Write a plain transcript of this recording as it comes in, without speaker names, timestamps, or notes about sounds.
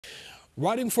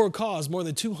Riding for a cause, more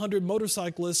than 200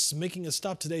 motorcyclists making a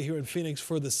stop today here in Phoenix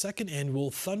for the second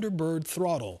annual Thunderbird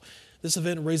Throttle. This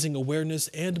event raising awareness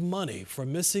and money for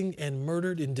missing and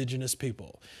murdered Indigenous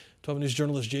people. 12 News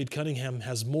journalist Jade Cunningham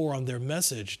has more on their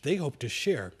message they hope to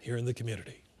share here in the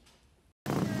community.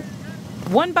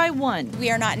 One by one, we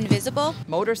are not invisible.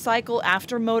 Motorcycle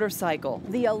after motorcycle.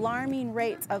 The alarming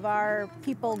rates of our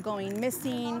people going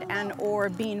missing and or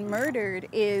being murdered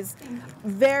is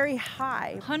very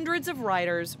high. Hundreds of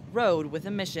riders rode with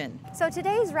a mission. So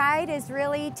today's ride is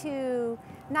really to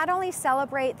not only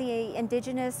celebrate the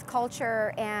Indigenous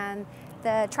culture and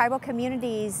the tribal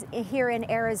communities here in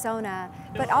Arizona,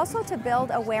 but also to build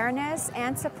awareness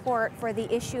and support for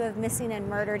the issue of missing and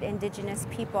murdered Indigenous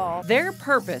people. Their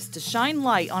purpose to shine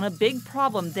light on a big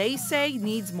problem they say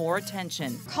needs more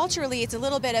attention. Culturally, it's a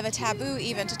little bit of a taboo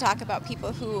even to talk about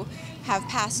people who have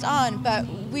passed on, but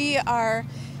we are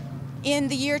in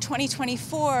the year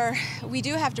 2024, we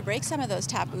do have to break some of those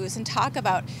taboos and talk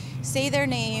about, say their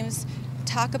names,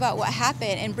 talk about what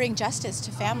happened and bring justice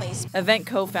to families. Event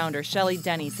co-founder Shelley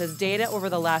Denny says data over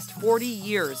the last 40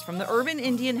 years from the Urban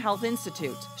Indian Health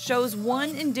Institute shows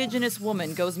one Indigenous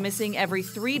woman goes missing every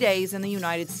 3 days in the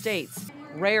United States.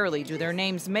 Rarely do their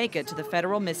names make it to the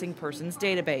federal missing persons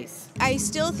database. I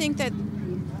still think that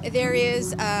there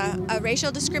is a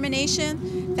racial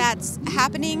discrimination that's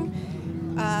happening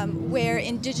where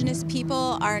Indigenous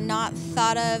people are not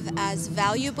thought of as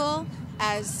valuable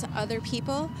as other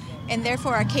people, and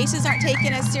therefore our cases aren't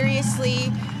taken as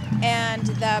seriously and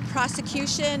the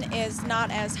prosecution is not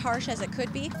as harsh as it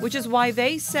could be. Which is why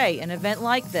they say an event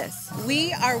like this,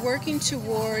 we are working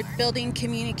toward building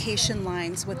communication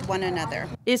lines with one another,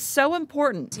 is so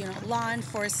important. You know, law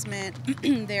enforcement,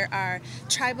 there are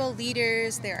tribal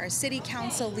leaders, there are city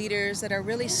council leaders that are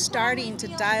really starting to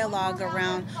dialogue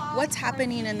around what's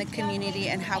happening in the community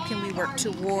and how can we work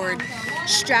toward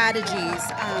strategies,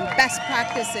 best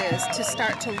practices to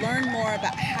start to learn more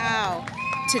about how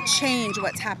to change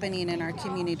what's happening in our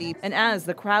community. And as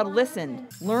the crowd listened,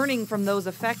 learning from those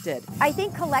affected, I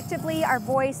think collectively our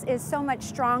voice is so much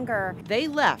stronger. They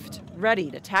left ready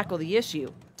to tackle the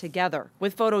issue together.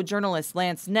 With photojournalist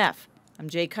Lance Neff, I'm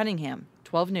Jay Cunningham,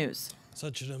 12 News.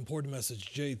 Such an important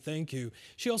message, Jade. Thank you.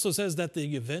 She also says that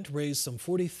the event raised some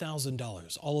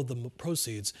 $40,000. All of the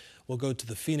proceeds will go to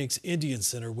the Phoenix Indian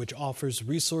Center, which offers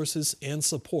resources and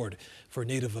support for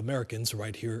Native Americans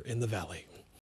right here in the Valley.